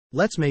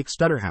Let's make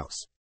Stutter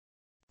House.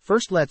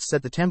 First let's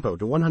set the tempo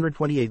to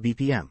 128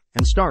 BPM,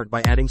 and start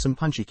by adding some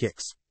punchy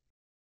kicks.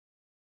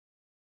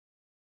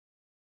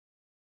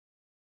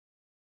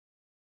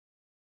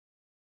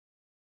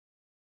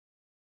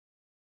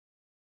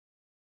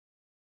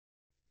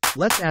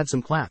 Let's add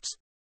some claps.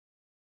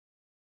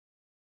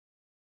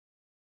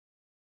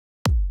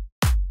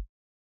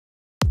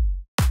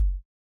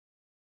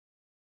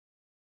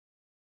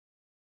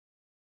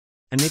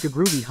 And make a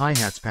groovy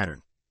hi-hats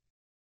pattern.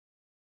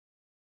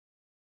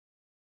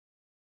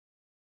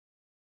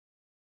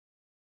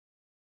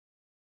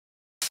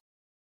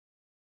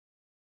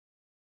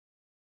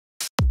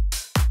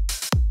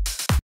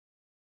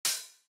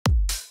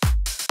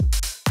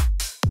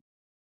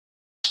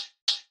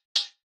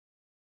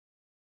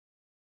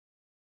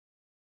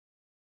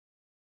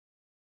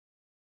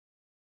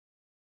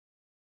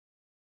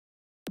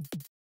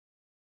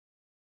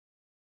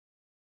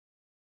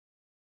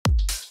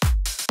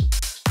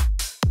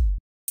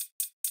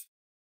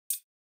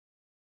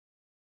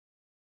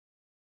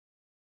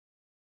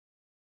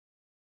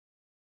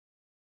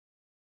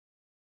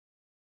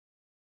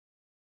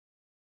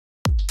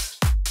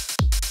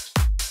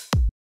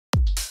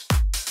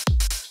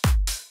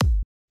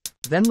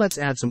 Then let's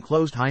add some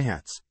closed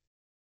hi-hats.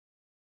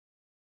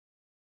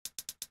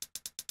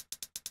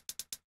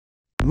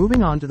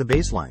 Moving on to the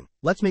bass line,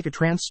 let's make a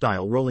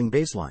trance-style rolling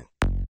bass line.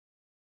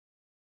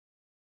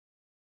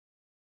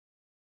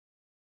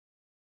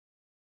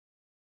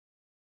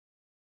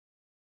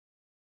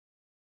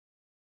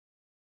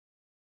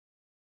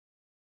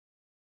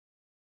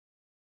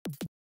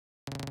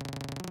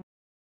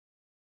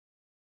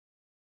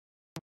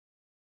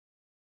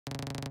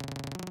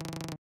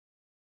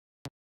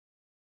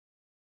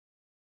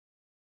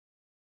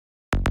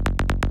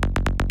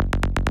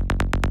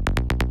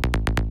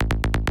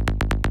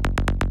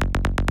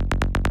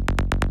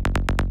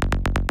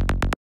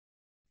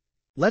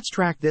 Let's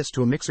track this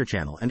to a mixer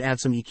channel and add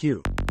some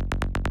EQ.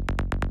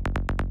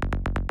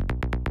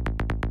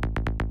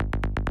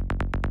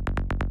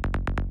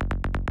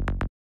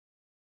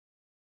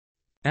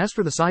 As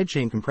for the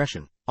sidechain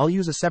compression, I'll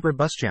use a separate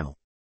bus channel.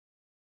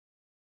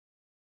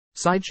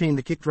 Sidechain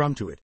the kick drum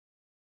to it.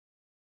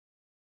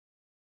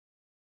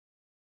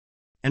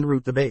 And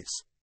route the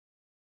bass.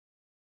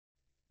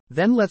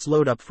 Then let's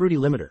load up Fruity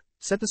Limiter,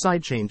 set the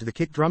sidechain to the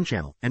kick drum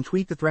channel, and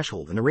tweak the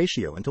threshold and a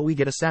ratio until we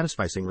get a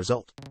satisfying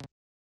result.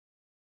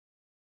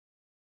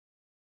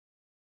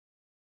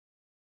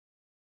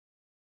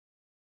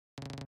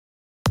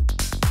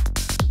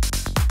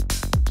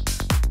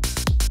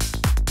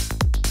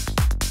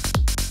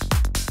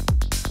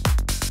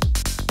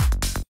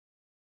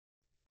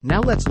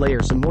 Now let's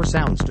layer some more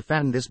sounds to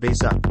fatten this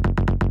bass up.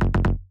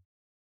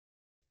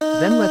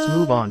 Then let's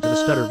move on to the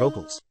stutter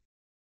vocals.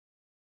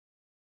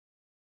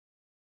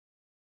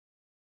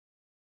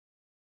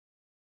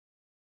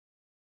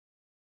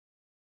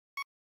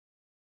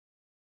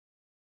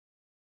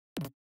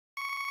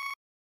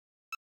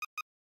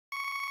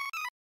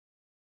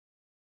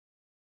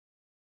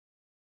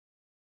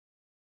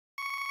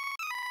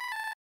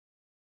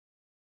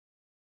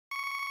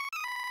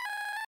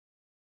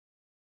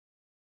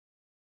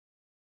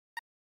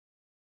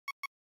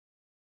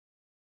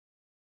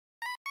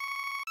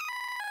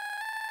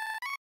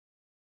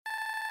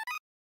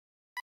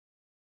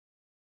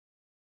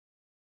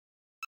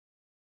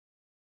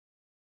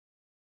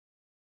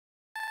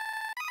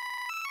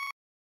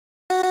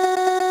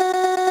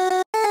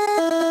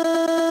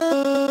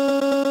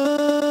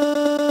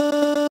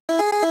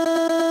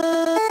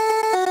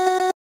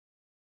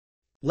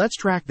 Let's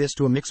track this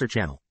to a mixer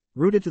channel,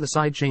 route it to the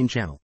sidechain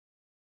channel.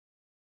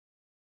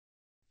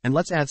 And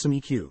let's add some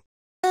EQ.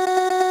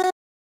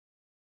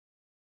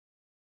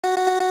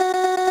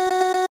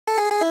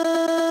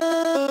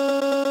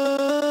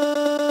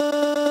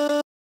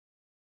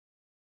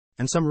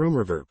 And some room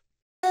reverb.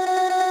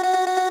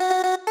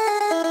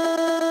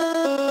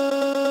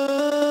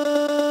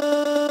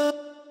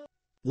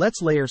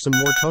 Let's layer some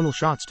more tonal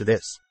shots to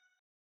this.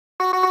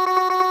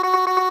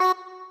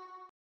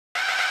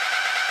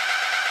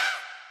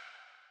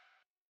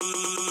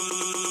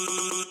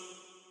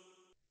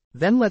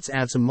 Then let's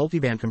add some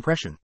multiband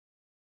compression.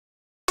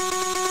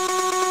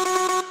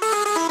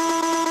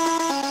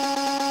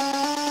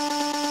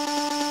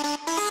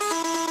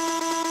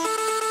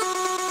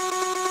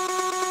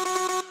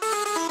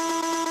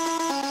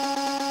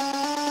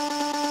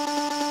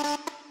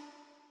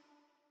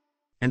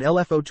 And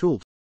LFO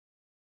tool.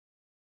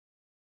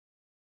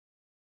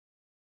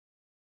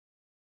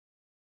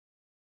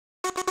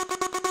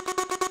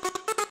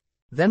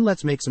 Then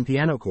let's make some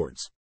piano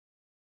chords.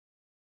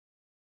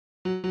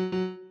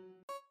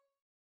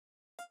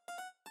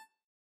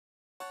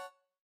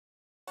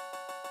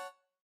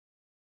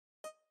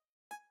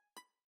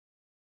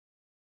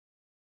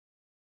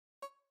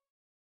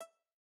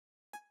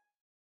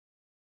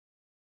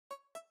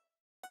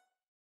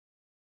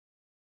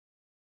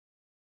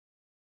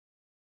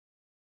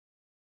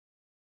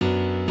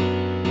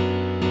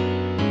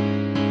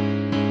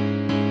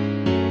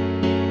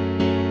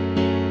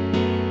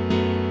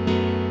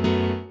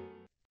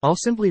 I'll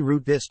simply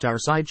route this to our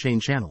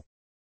sidechain channel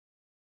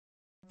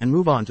and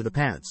move on to the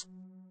pads.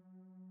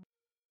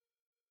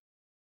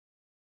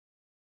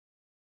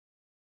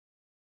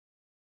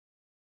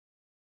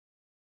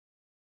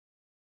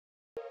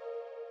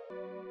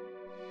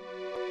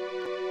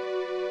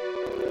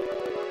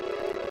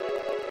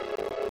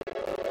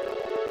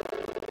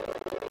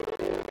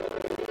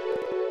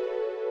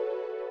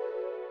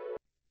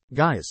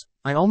 Guys,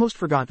 I almost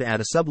forgot to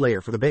add a sub-layer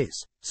for the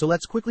base, so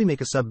let's quickly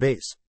make a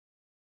sub-base.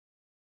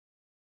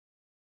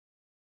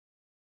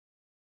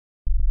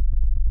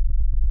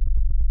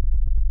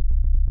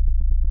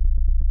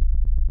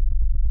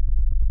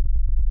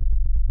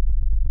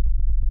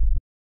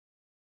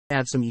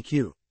 Add some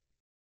EQ.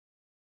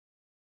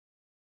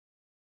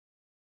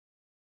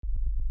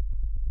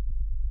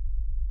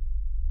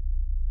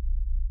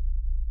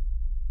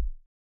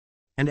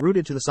 And route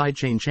it to the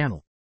sidechain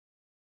channel.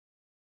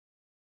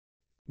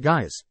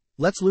 Guys,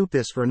 let's loop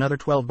this for another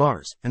 12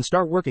 bars, and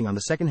start working on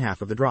the second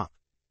half of the drop.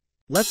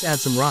 Let's add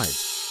some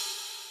rides.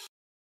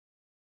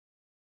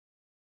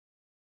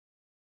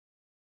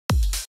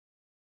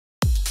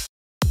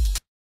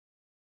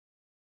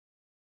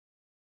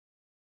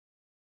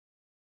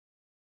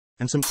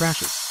 And some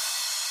crashes.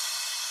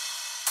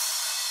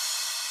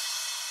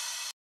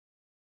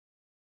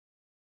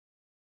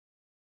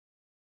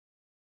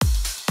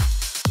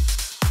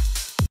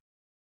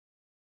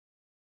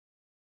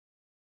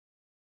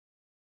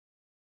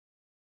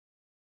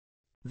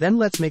 Then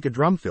let's make a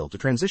drum fill to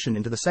transition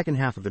into the second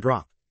half of the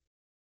drop.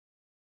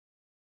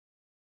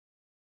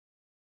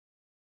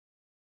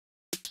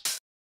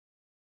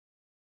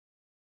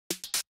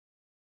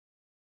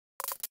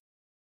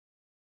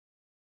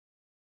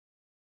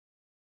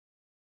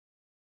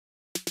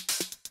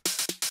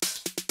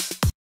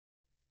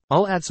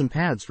 I'll add some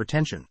pads for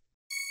tension.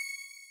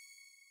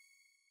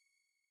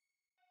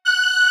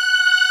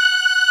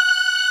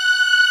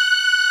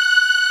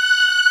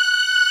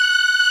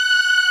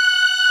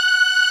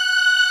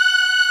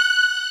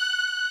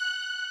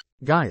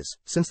 Guys,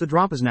 since the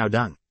drop is now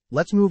done,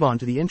 let's move on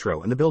to the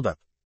intro and the build-up.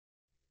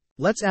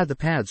 Let's add the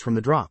pads from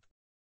the drop.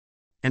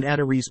 And add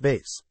a Reese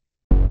bass.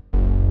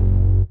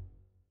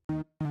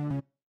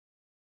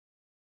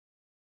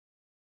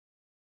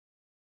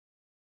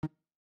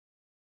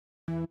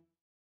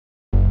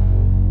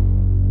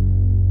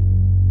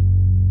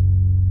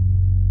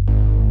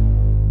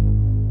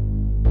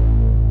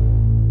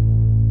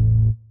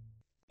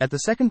 At the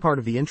second part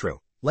of the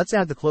intro, let's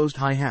add the closed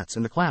hi-hats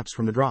and the claps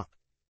from the drop.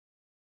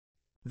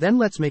 Then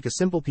let's make a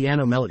simple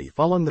piano melody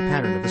following the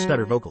pattern of the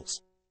stutter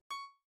vocals.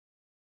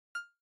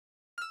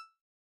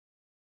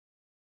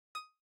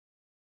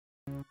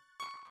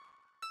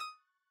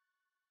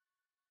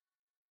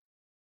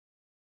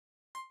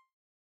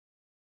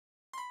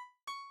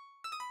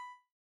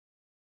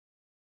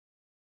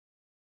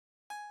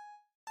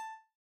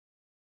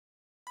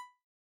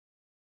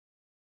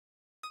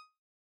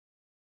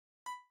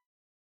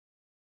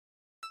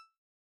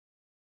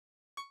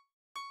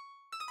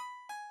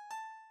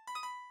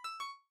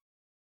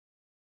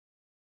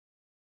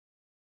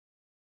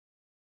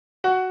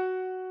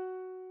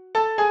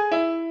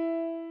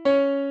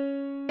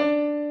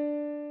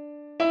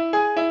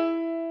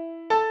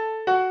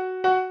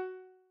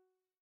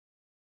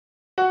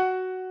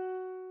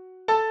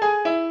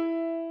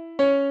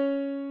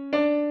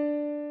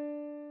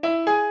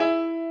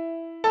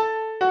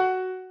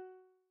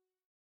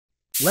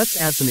 Let's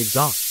add some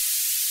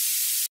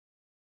exhaust.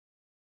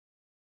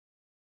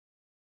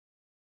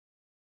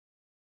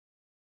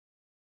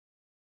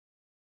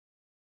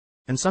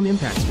 And some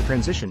impacts to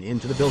transition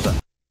into the build-up.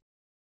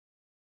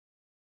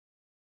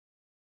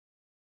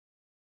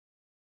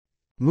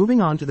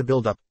 Moving on to the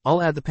build-up,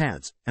 I'll add the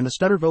pads and the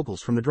stutter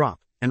vocals from the drop,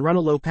 and run a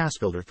low-pass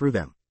filter through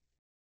them.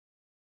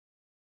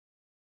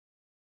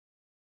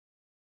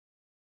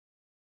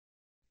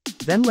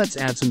 Then let's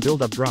add some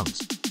build-up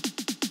drums.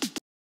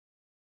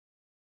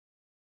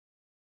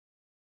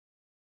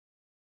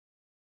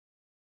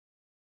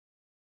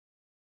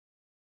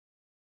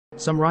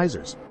 Some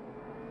risers.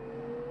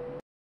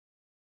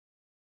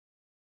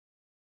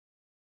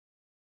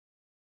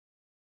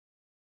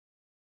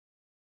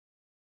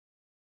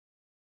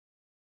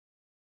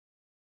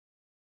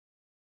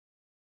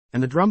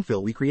 And the drum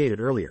fill we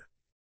created earlier.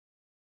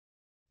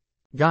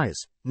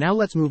 Guys, now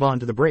let's move on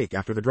to the break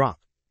after the drop.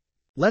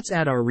 Let's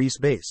add our Reese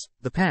bass,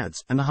 the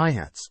pads, and the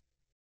hi-hats.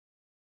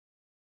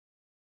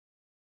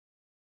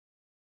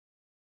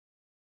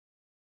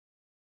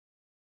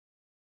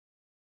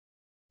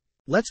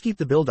 Let's keep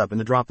the build-up and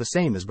the drop the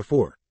same as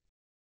before.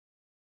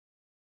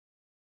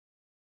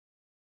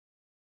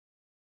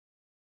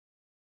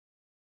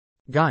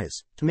 Guys,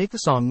 to make the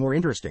song more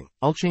interesting,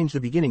 I'll change the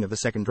beginning of the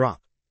second drop.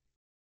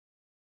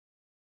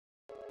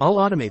 I'll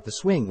automate the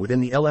swing within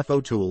the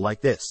LFO tool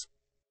like this.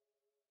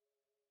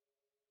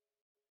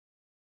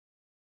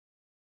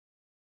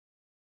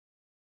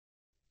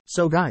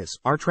 So guys,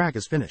 our track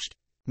is finished.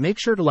 Make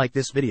sure to like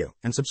this video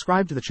and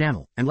subscribe to the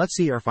channel, and let's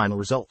see our final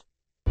result.